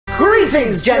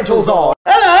Greetings, gentles all!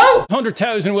 Hello!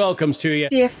 100,000 welcomes to you.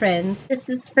 Dear friends, This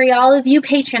is for all of you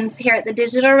patrons here at the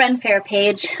Digital Ren Fair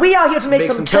page. We are here to make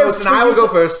some toasts, and I will go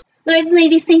first. Lords and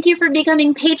ladies, thank you for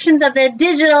becoming patrons of the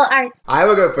digital arts. I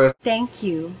will go first. thank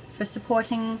you for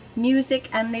supporting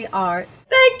music and the arts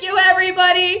Thank you,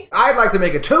 everybody! I'd like to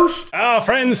make a toast. Oh,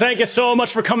 friends, thank you so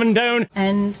much for coming down.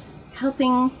 and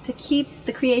helping to keep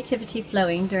the creativity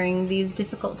flowing during these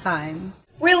difficult times.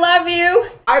 We love you!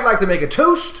 I'd like to make a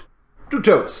toast to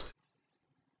toast.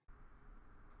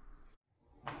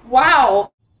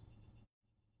 Wow!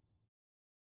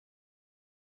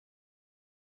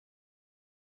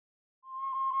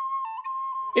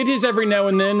 It is every now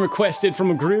and then requested from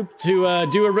a group to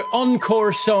do an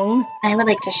encore song. I would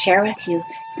like to share with you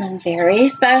some very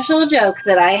special jokes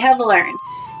that I have learned.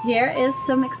 Here is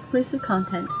some exclusive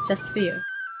content just for you.